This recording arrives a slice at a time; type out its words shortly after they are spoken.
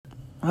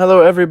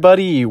Hello,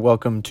 everybody.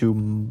 Welcome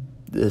to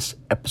this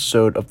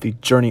episode of the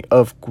Journey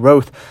of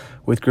Growth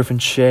with Griffin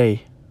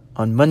Shea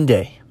on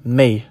Monday,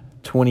 May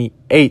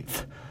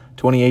 28th,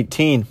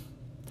 2018.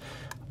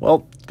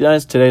 Well,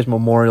 guys, today's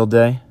Memorial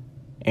Day,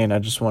 and I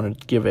just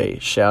wanted to give a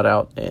shout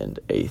out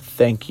and a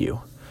thank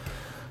you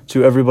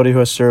to everybody who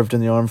has served in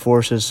the armed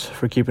forces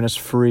for keeping us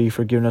free,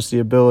 for giving us the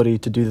ability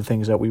to do the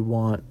things that we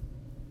want,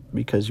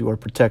 because you are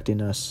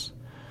protecting us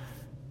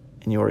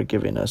and you are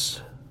giving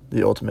us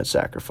the ultimate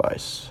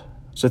sacrifice.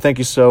 So thank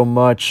you so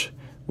much.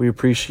 We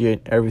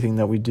appreciate everything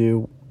that we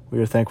do. We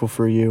are thankful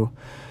for you.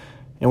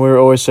 And we're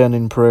always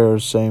sending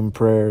prayers, saying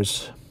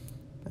prayers.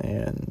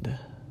 And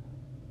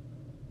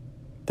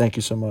thank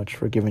you so much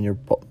for giving your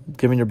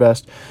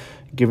best,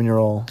 giving your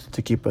all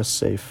to keep us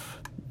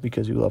safe,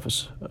 because you love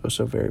us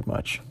so very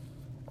much.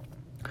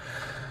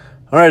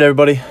 All right,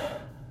 everybody.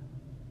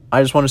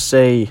 I just want to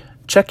say,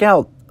 check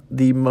out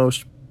the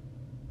most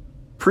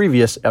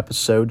previous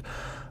episode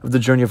of the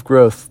Journey of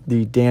Growth,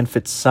 the Dan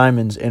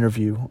Fitzsimons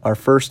interview, our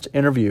first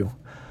interview.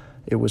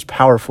 It was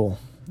powerful,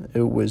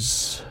 it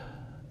was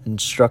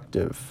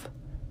instructive,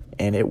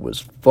 and it was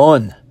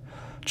fun.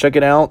 Check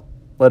it out.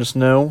 Let us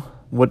know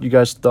what you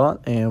guys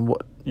thought and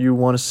what you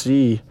want to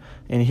see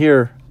and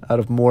hear out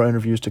of more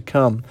interviews to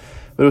come.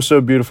 But it was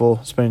so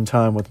beautiful spending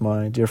time with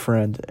my dear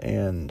friend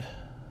and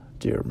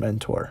dear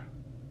mentor,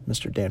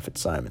 Mr. Dan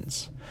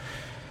Fitzsimons.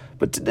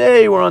 But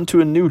today we're on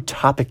to a new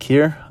topic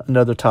here,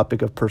 another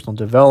topic of personal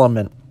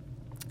development.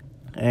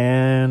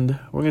 And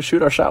we're going to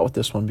shoot our shot with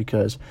this one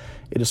because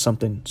it is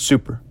something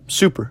super,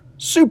 super,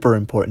 super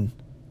important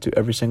to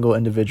every single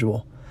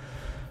individual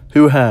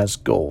who has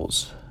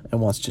goals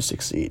and wants to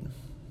succeed.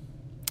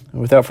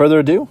 And without further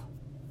ado,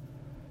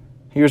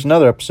 here's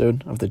another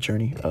episode of the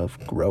Journey of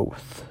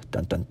Growth.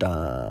 Dun, dun, dun.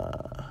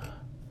 All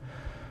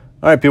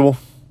right, people.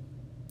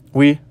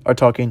 We are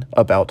talking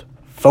about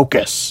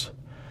focus.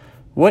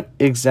 What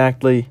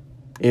exactly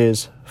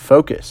is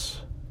focus?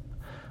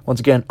 Once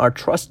again, our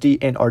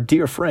trusty and our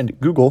dear friend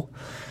Google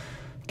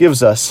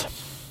gives us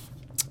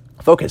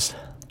focus.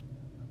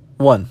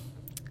 1,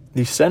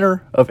 the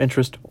center of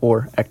interest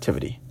or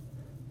activity.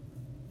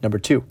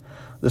 2,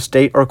 the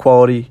state or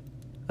quality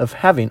of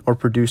having or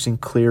producing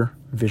clear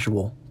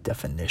visual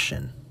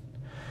definition.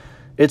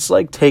 It's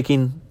like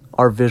taking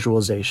our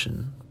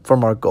visualization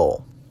from our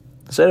goal.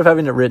 Instead of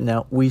having it written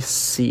out, we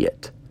see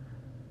it,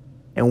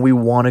 and we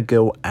want to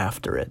go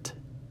after it.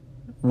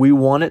 We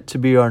want it to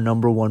be our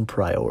number one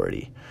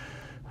priority.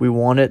 We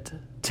want it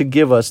to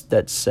give us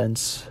that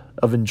sense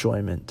of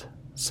enjoyment,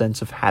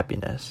 sense of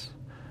happiness.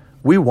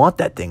 We want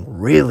that thing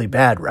really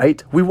bad,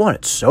 right? We want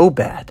it so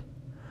bad.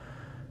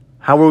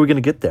 How are we going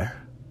to get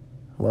there?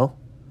 Well,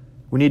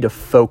 we need to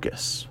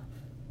focus.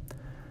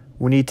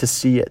 We need to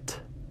see it,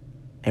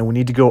 and we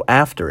need to go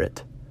after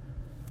it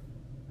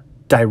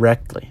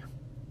directly.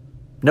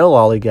 No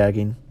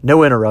lollygagging,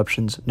 no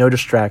interruptions, no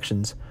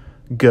distractions.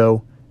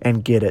 Go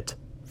and get it.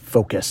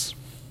 Focus.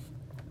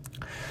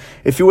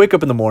 If you wake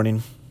up in the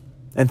morning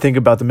and think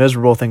about the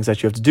miserable things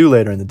that you have to do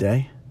later in the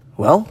day,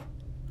 well,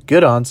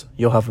 good odds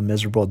you'll have a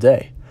miserable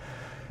day.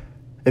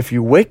 If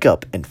you wake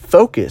up and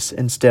focus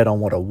instead on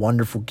what a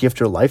wonderful gift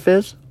your life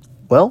is,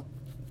 well,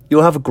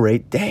 you'll have a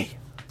great day.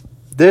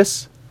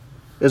 This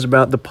is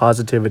about the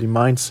positivity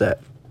mindset,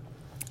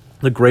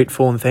 the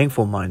grateful and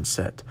thankful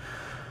mindset.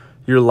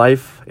 Your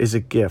life is a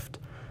gift.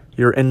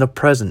 You're in the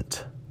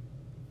present.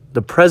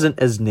 The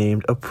present is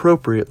named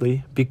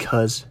appropriately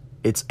because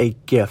it's a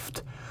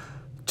gift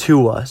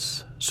to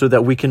us so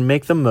that we can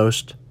make the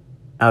most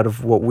out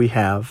of what we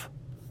have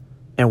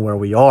and where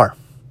we are.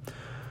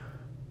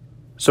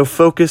 So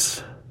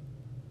focus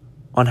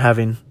on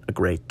having a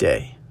great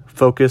day.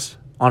 Focus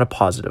on a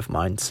positive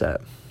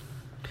mindset.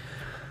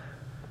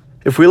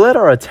 If we let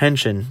our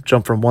attention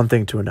jump from one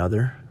thing to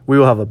another, we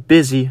will have a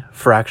busy,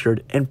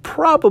 fractured, and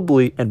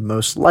probably and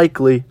most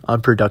likely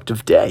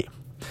unproductive day.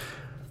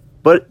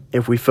 But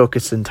if we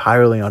focus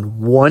entirely on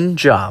one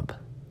job,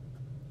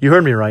 you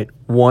heard me right,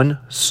 one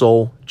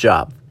sole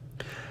job,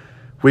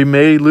 we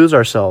may lose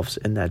ourselves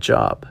in that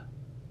job.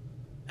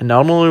 And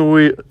not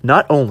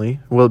only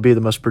will it be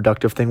the most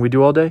productive thing we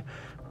do all day,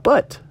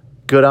 but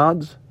good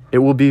odds, it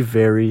will be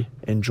very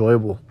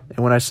enjoyable. And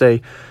when I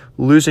say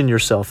losing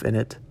yourself in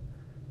it,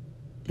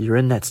 you're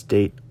in that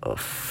state of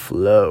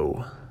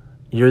flow.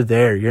 You're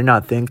there. You're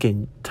not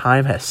thinking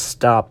time has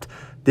stopped.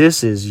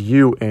 This is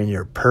you and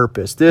your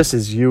purpose. This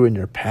is you and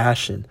your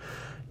passion.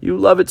 You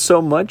love it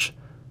so much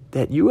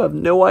that you have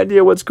no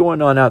idea what's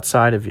going on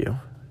outside of you,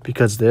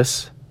 because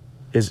this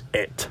is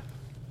it.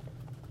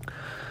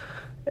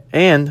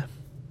 And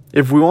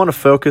if we want to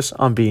focus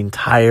on being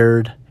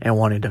tired and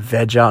wanting to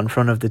veg out in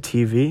front of the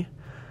TV,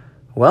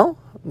 well,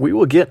 we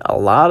will get a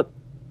lot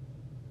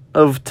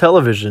of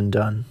television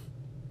done,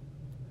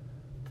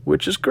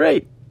 which is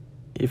great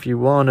if you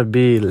want to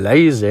be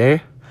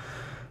lazy.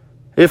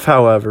 If,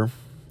 however,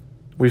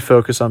 we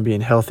focus on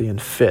being healthy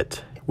and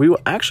fit, we will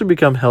actually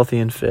become healthy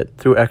and fit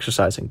through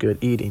exercise and good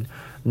eating,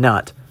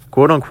 not,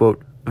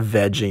 quote-unquote,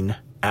 vegging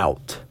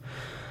out.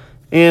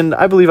 And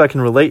I believe I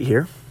can relate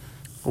here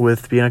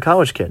with being a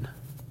college kid.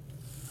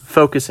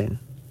 Focusing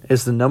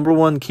is the number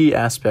one key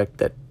aspect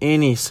that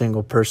any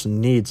single person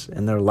needs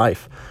in their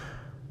life.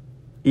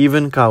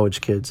 Even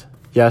college kids.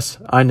 Yes,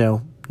 I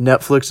know,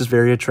 Netflix is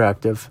very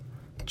attractive.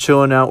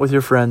 Chilling out with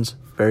your friends,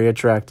 very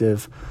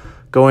attractive.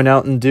 Going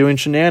out and doing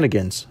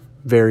shenanigans,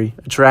 very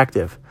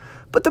attractive.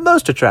 But the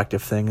most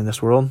attractive thing in this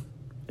world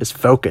is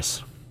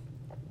focus.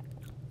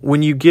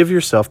 When you give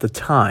yourself the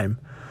time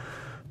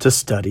to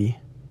study,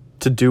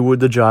 to do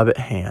the job at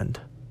hand,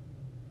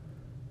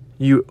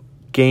 you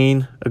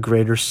gain a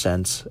greater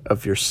sense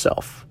of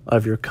yourself,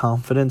 of your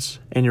confidence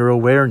and your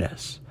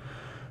awareness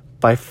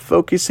by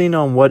focusing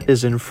on what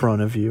is in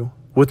front of you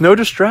with no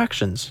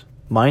distractions,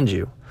 mind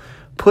you.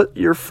 Put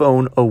your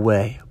phone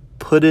away.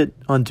 Put it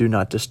on Do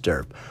Not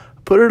Disturb.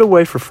 Put it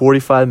away for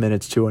 45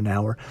 minutes to an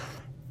hour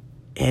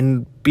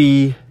and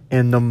be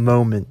in the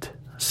moment.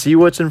 See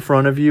what's in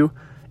front of you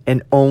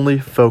and only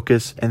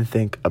focus and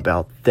think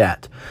about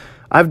that.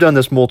 I've done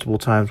this multiple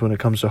times when it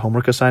comes to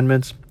homework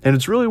assignments, and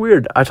it's really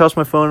weird. I toss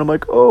my phone and I'm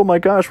like, oh my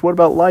gosh, what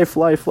about life?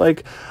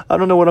 Like, I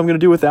don't know what I'm going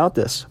to do without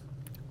this.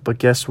 But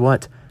guess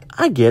what?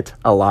 I get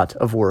a lot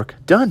of work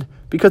done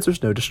because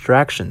there's no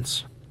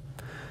distractions.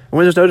 And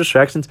when there's no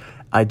distractions,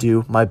 I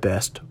do my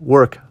best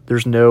work.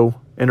 There's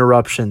no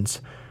interruptions.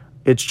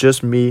 It's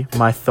just me,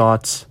 my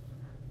thoughts,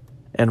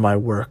 and my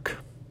work.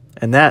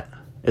 And that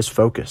is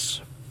focus.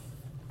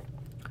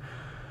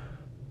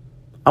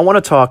 I want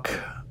to talk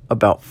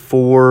about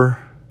 4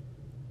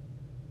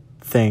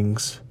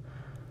 things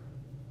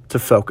to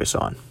focus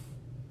on.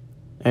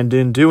 And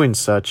in doing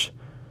such,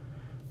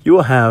 you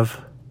will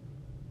have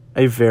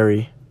a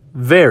very,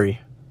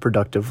 very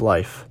productive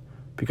life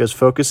because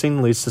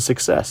focusing leads to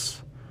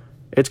success.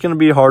 It's going to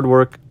be hard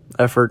work,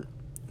 effort,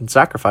 and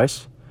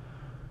sacrifice.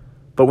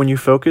 But when you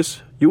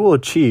focus, you will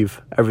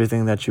achieve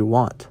everything that you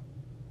want.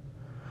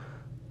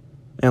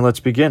 And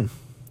let's begin.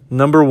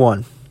 Number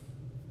 1,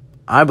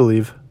 I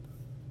believe,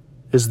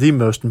 is the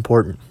most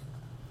important.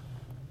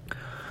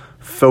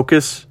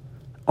 Focus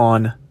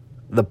on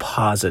the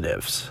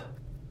positives.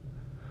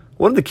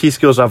 One of the key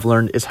skills I've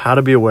learned is how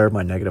to be aware of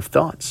my negative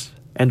thoughts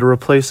and to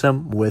replace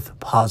them with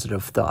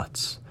positive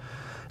thoughts.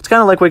 It's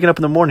kind of like waking up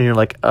in the morning. You're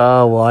like,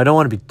 oh, well, I don't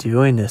want to be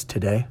doing this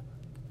today.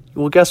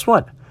 Well, guess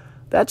what?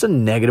 That's a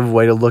negative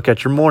way to look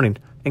at your morning.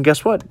 And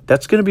guess what?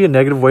 That's going to be a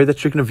negative way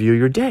that you're going to view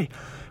your day.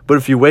 But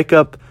if you wake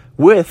up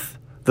with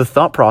the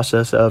thought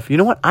process of, you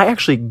know what, I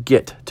actually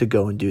get to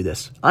go and do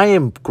this. I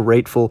am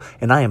grateful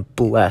and I am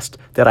blessed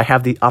that I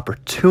have the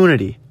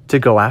opportunity to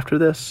go after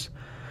this.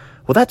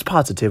 Well, that's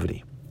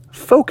positivity.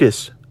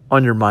 Focus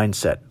on your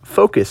mindset.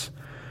 Focus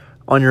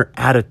on your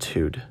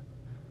attitude.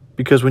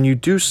 Because when you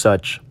do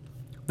such,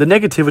 the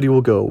negativity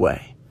will go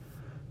away.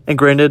 And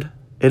granted,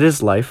 it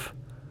is life.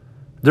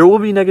 There will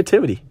be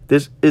negativity.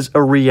 This is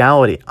a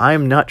reality. I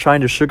am not trying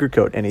to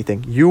sugarcoat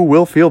anything. You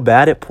will feel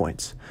bad at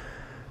points.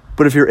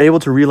 But if you're able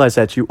to realize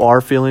that you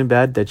are feeling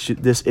bad, that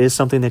this is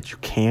something that you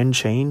can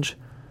change,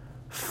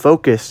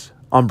 focus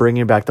on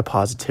bringing back the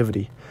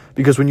positivity.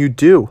 Because when you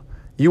do,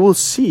 you will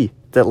see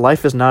that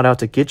life is not out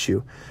to get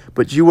you,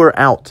 but you are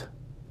out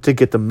to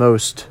get the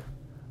most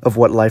of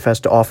what life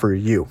has to offer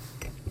you.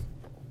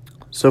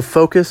 So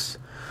focus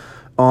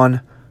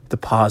on the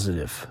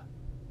positive.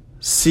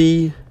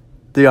 See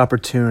the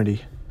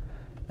opportunity.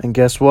 And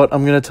guess what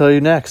I'm going to tell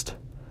you next?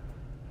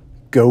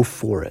 Go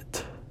for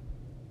it.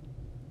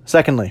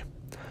 Secondly,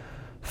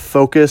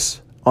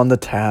 focus on the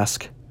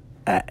task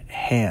at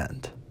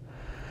hand.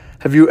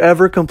 Have you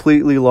ever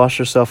completely lost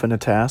yourself in a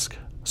task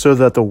so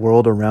that the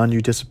world around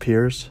you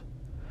disappears?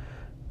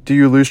 Do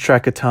you lose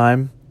track of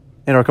time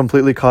and are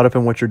completely caught up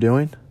in what you're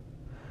doing?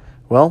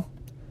 Well,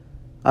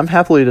 I'm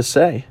happy to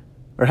say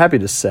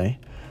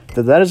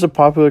that is a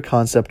popular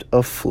concept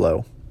of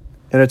flow,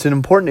 and it's an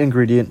important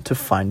ingredient to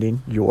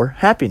finding your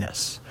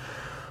happiness.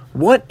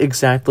 What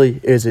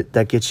exactly is it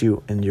that gets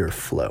you in your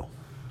flow?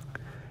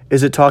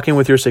 Is it talking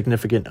with your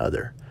significant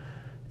other?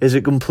 Is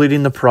it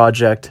completing the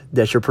project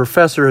that your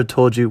professor had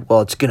told you,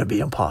 well, it's going to be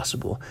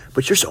impossible,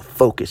 but you're so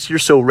focused, you're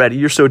so ready,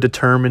 you're so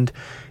determined,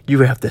 you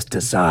have this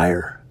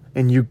desire,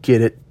 and you get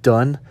it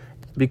done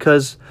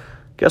because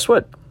guess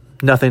what?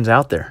 Nothing's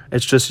out there.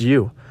 It's just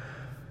you.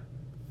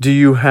 Do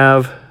you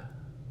have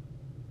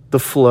the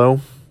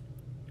flow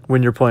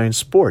when you're playing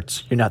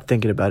sports? You're not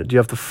thinking about it. Do you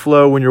have the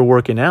flow when you're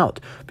working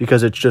out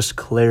because it's just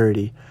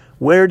clarity?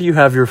 Where do you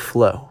have your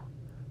flow?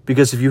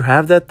 Because if you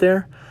have that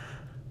there,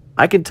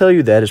 I can tell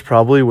you that is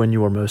probably when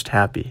you are most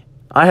happy.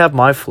 I have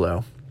my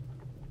flow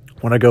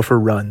when I go for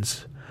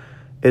runs.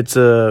 It's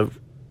a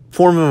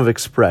form of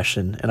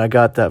expression, and I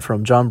got that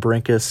from John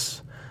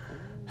Brinkus,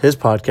 his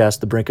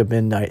podcast, The Brink of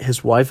Midnight.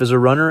 His wife is a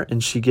runner,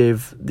 and she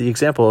gave the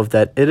example of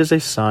that it is a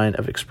sign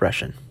of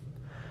expression.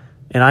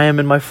 And I am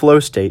in my flow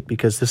state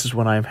because this is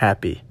when I am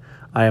happy.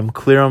 I am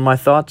clear on my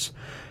thoughts,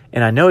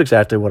 and I know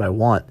exactly what I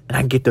want, and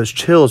I get those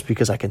chills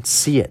because I can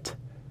see it.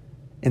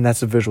 And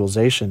that's a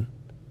visualization.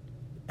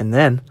 And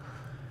then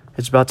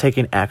it's about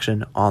taking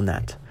action on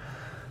that.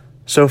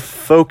 So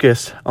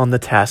focus on the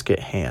task at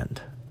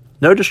hand.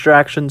 No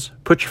distractions.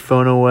 Put your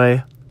phone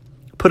away.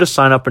 Put a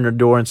sign up on your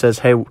door and says,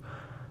 hey,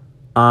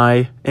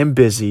 I am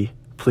busy.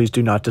 Please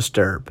do not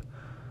disturb.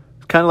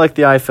 Kind of like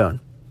the iPhone.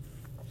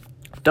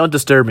 Don't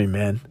disturb me,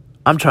 man.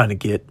 I'm trying to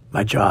get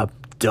my job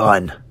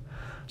done.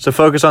 So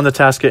focus on the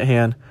task at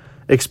hand,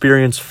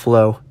 experience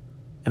flow,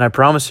 and I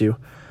promise you,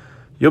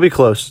 you'll be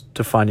close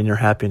to finding your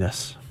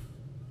happiness.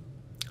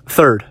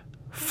 Third,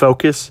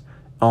 focus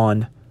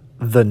on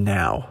the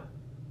now.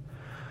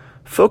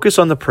 Focus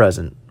on the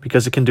present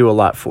because it can do a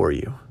lot for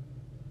you.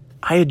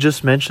 I had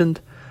just mentioned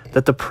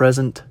that the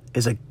present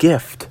is a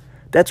gift.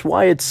 That's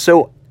why it's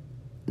so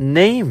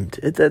named.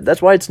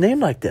 That's why it's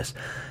named like this.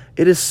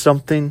 It is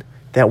something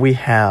that we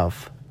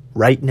have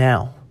right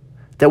now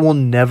that we'll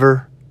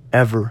never,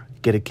 ever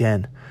get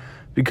again.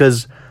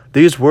 Because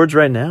these words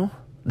right now,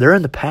 they're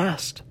in the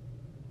past.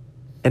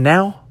 And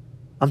now,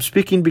 I'm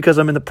speaking because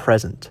I'm in the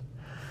present.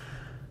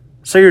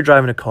 Say you're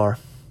driving a car.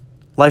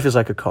 Life is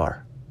like a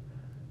car.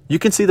 You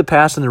can see the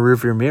past in the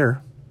rearview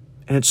mirror,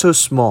 and it's so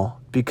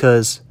small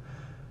because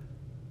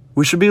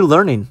we should be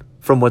learning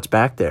from what's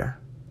back there.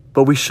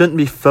 But we shouldn't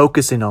be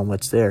focusing on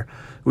what's there.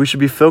 We should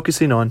be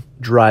focusing on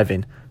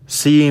driving,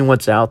 seeing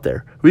what's out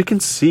there. We can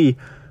see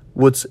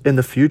what's in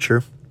the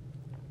future,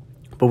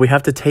 but we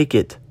have to take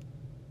it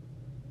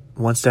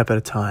one step at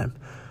a time.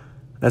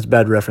 That's a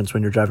bad reference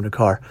when you're driving a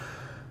car.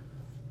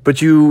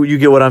 But you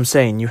get what I'm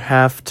saying. You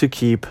have to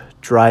keep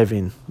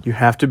driving. You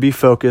have to be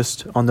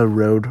focused on the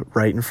road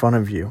right in front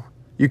of you.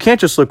 You can't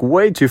just look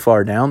way too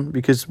far down,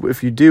 because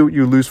if you do,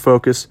 you lose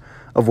focus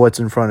of what's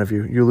in front of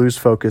you. You lose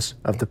focus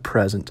of the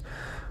present.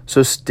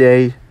 So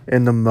stay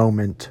in the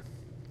moment.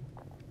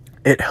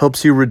 It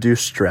helps you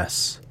reduce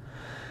stress.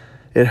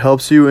 It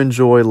helps you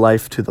enjoy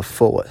life to the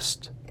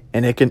fullest,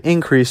 and it can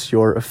increase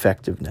your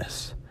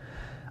effectiveness.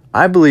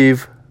 I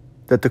believe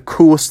that the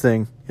coolest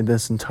thing in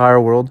this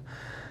entire world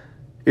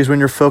is when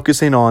you're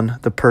focusing on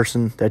the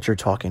person that you're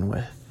talking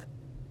with.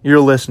 You're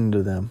listening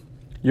to them.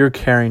 You're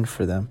caring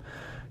for them.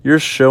 You're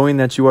showing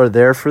that you are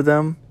there for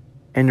them,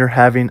 and you're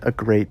having a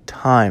great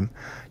time.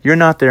 You're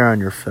not there on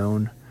your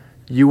phone.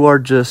 You are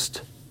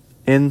just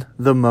in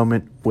the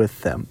moment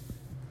with them.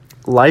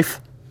 Life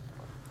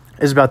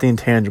is about the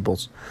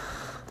intangibles.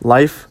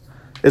 Life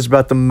is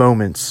about the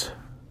moments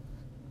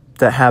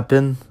that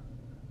happen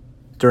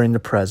during the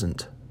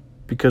present,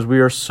 because we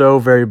are so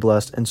very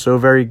blessed and so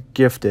very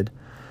gifted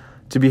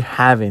to be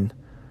having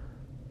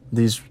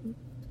these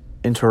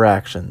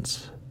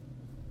interactions.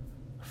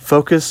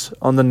 Focus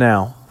on the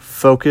now.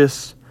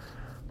 Focus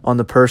on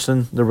the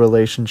person, the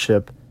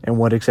relationship, and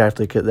what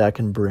exactly that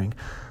can bring.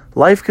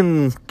 Life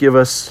can give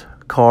us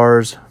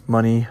cars,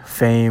 money,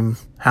 fame,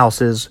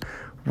 houses,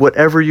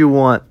 whatever you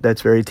want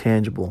that's very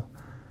tangible.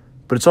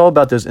 But it's all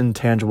about those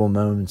intangible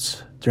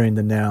moments during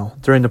the now,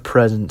 during the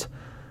present,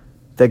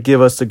 that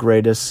give us the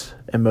greatest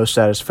and most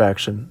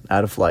satisfaction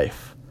out of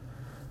life.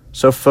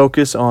 So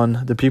focus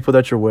on the people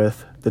that you're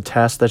with, the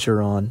task that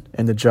you're on,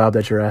 and the job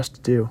that you're asked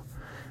to do.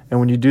 And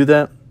when you do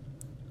that,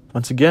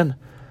 once again,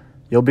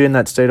 you'll be in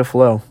that state of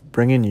flow,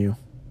 bringing you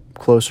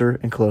closer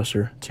and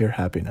closer to your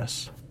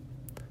happiness.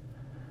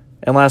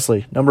 And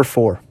lastly, number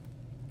 4,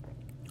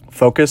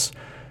 focus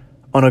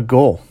on a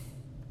goal.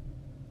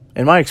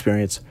 In my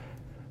experience,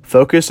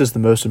 focus is the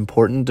most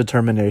important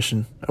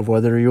determination of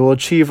whether you will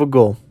achieve a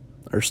goal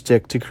or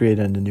stick to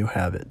creating a new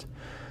habit.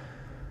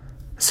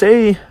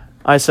 Say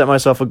I set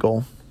myself a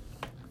goal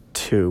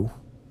to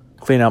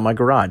clean out my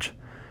garage,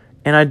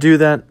 and I do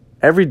that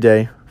every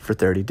day for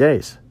 30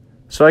 days.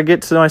 So I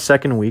get to my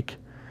second week,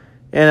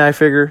 and I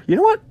figure, you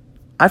know what?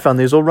 I found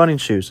these old running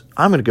shoes.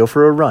 I'm going to go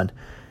for a run.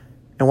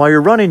 And while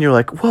you're running, you're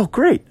like, well,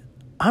 great.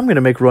 I'm going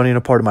to make running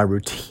a part of my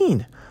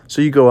routine.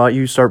 So you go out,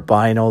 you start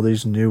buying all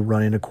these new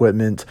running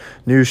equipment,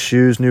 new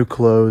shoes, new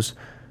clothes.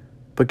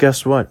 But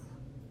guess what?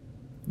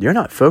 You're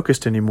not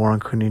focused anymore on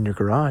cleaning your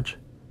garage.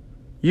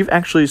 You've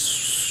actually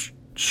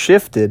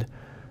shifted,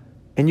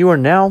 and you are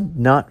now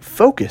not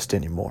focused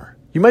anymore.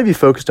 You might be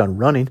focused on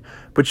running,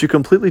 but you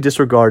completely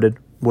disregarded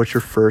what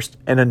your first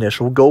and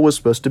initial goal was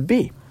supposed to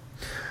be.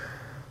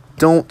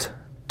 Don't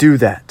do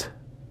that.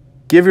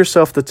 Give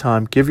yourself the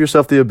time, give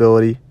yourself the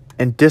ability,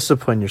 and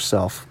discipline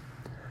yourself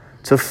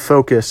to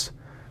focus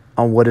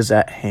on what is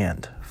at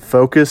hand.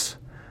 Focus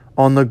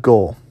on the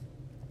goal.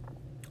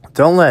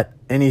 Don't let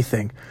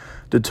anything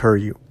deter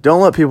you.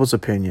 Don't let people's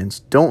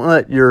opinions. Don't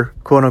let your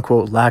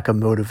quote-unquote lack of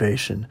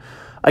motivation.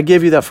 I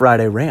gave you that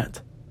Friday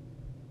rant.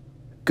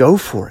 Go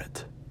for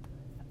it.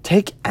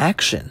 Take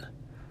action,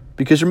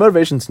 because your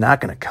motivation's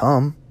not going to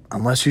come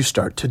unless you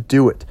start to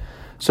do it.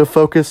 So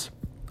focus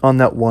on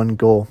that one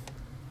goal.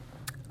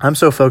 I'm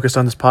so focused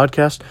on this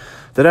podcast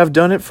that I've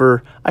done it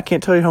for, I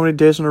can't tell you how many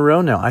days in a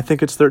row now. I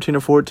think it's 13 or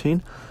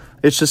 14.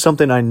 It's just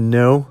something I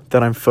know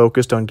that I'm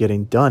focused on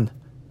getting done,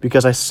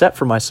 because I set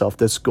for myself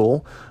this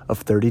goal of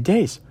 30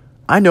 days.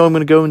 I know I'm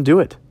going to go and do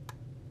it.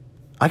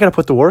 I got to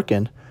put the work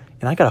in,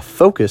 and I got to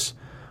focus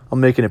on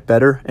making it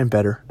better and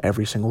better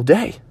every single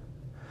day.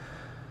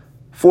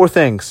 4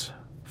 things,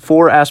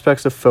 4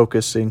 aspects of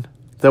focusing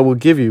that will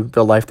give you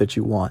the life that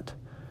you want.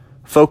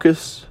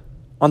 Focus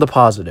on the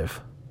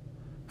positive.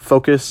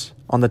 Focus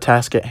on the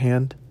task at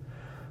hand.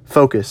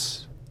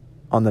 Focus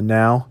on the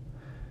now.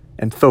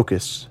 and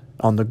focus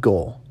on the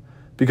goal.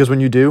 Because when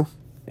you do,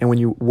 and when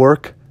you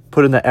work,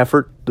 put in the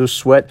effort, the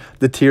sweat,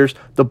 the tears,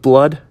 the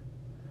blood,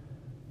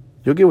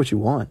 you'll get what you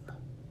want.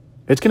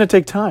 It's going to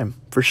take time,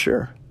 for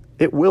sure.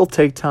 It will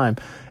take time.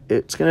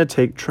 It's going to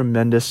take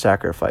tremendous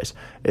sacrifice.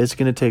 It's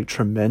going to take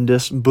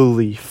tremendous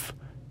belief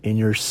in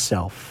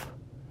yourself.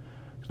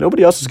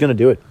 Nobody else is going to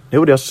do it.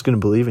 Nobody else is going to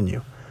believe in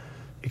you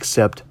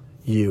except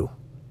you.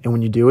 And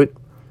when you do it,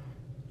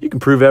 you can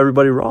prove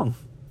everybody wrong.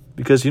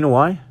 Because you know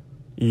why?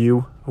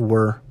 You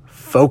were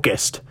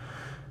focused.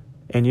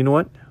 And you know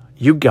what?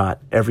 You got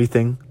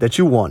everything that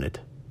you wanted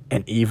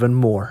and even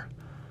more.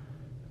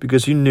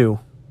 Because you knew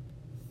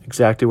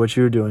exactly what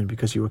you were doing,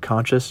 because you were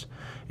conscious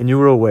and you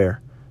were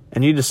aware,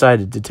 and you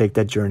decided to take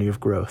that journey of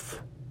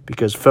growth.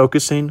 Because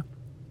focusing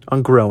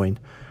on growing,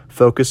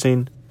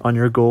 focusing on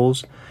your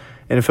goals,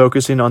 and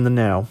focusing on the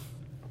now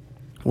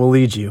will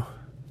lead you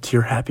to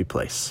your happy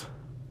place.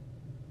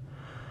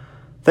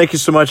 Thank you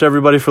so much,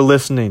 everybody, for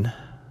listening.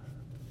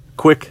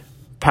 Quick,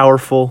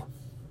 powerful,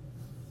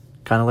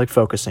 kind of like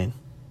focusing.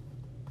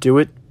 Do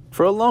it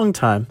for a long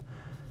time,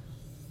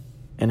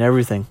 and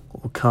everything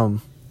will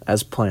come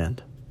as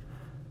planned.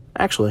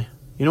 Actually,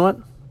 you know what?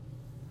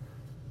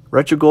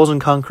 Write your goals in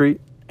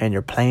concrete and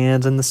your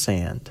plans in the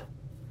sand.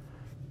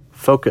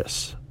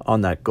 Focus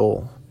on that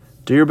goal.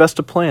 Do your best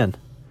to plan.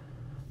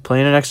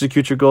 Plan and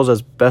execute your goals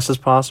as best as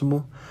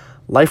possible.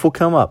 Life will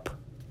come up.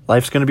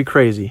 Life's going to be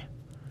crazy.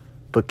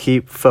 But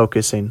keep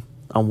focusing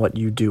on what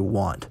you do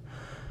want.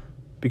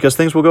 Because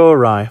things will go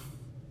awry.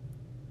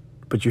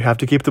 But you have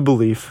to keep the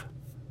belief.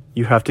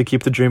 You have to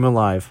keep the dream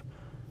alive.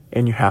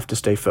 And you have to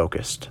stay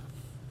focused.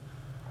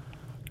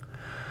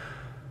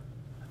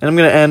 And I'm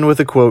going to end with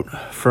a quote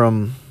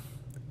from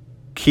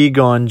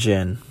Qui-Gon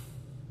Jinn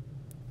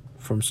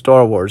from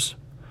Star Wars,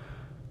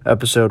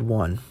 Episode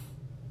 1.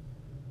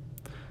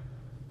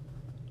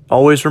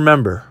 Always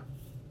remember,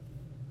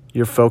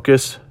 your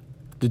focus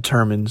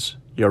determines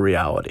your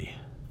reality.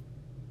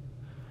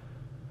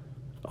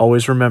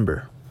 Always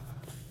remember,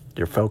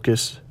 your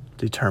focus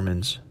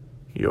determines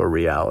your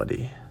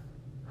reality.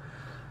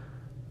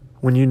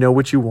 When you know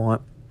what you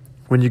want,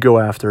 when you go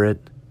after it,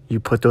 you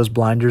put those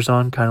blinders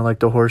on, kind of like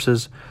the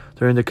horses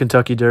during the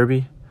Kentucky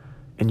Derby,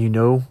 and you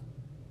know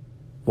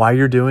why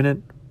you're doing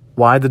it,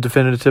 why the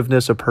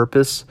definitiveness of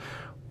purpose,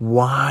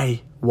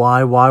 why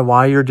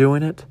you're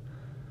doing it,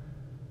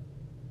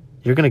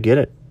 you're going to get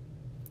it.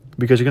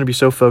 Because you're going to be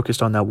so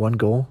focused on that one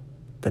goal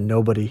that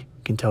nobody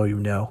can tell you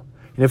no.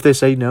 And if they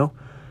say no,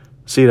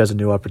 see it as a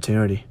new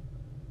opportunity.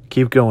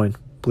 Keep going.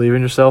 Believe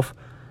in yourself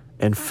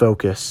and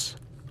focus.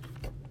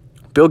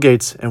 Bill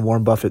Gates and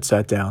Warren Buffett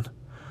sat down.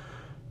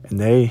 And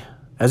they,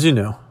 as you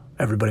know,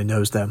 everybody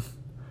knows them.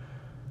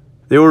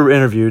 They were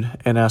interviewed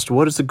and asked,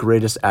 what is the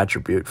greatest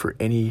attribute for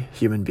any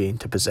human being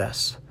to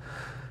possess?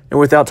 And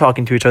without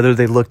talking to each other,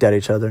 they looked at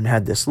each other and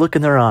had this look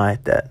in their eye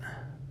that,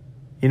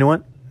 you know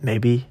what?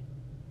 Maybe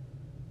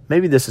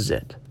this is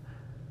it.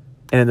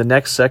 And in the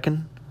next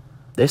second,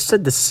 they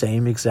said the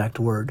same exact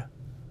word.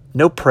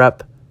 No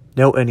prep,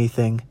 no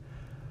anything.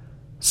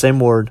 Same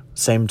word,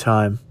 same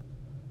time.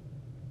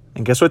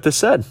 And guess what they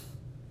said?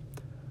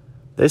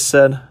 They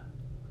said,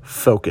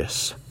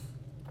 focus.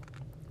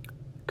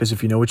 Because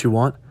if you know what you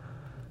want,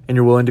 and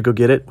you're willing to go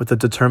get it with a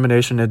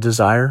determination and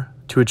desire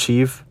to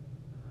achieve,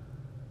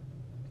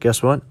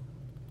 guess what?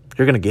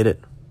 You're going to get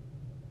it.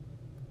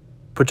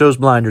 Put those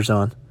blinders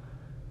on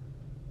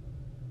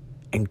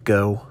and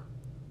go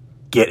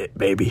get it,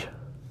 baby.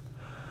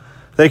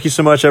 Thank you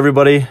so much,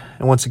 everybody.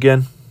 And once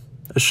again,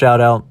 a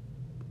shout out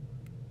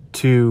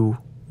to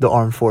the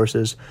armed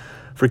forces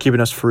for keeping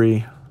us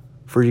free,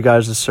 for you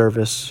guys'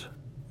 service.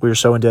 We are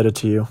so indebted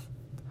to you.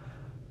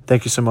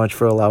 Thank you so much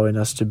for allowing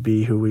us to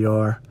be who we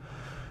are.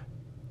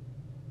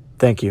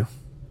 Thank you.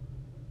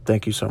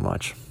 Thank you so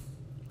much.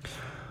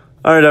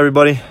 All right,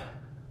 everybody.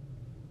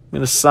 I'm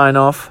going to sign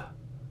off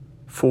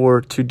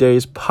for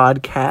today's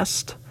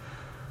podcast.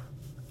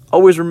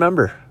 Always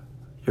remember,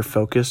 your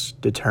focus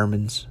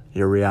determines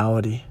your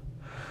reality.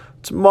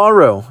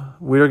 Tomorrow,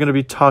 we are going to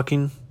be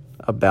talking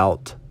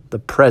about the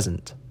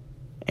present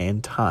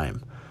and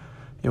time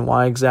and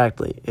why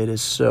exactly it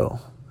is so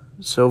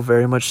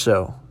very much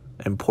so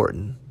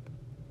important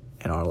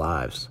in our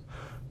lives,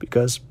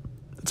 because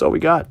it's all we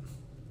got.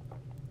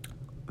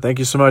 Thank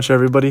you so much,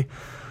 everybody.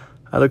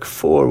 I look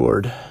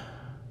forward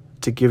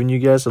to giving you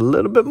guys a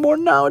little bit more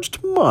knowledge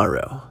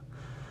tomorrow.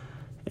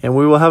 And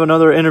we will have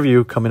another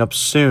interview coming up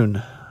soon.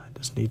 I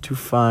just need to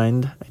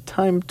find a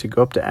time to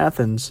go up to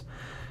Athens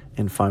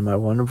and find my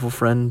wonderful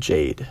friend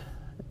Jade,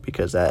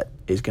 because that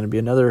is going to be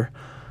another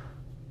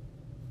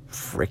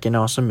freaking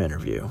awesome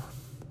interview.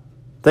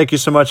 Thank you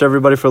so much,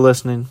 everybody, for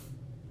listening.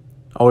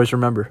 Always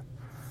remember,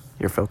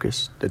 your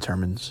focus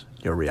determines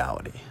your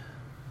reality.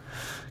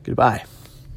 Goodbye.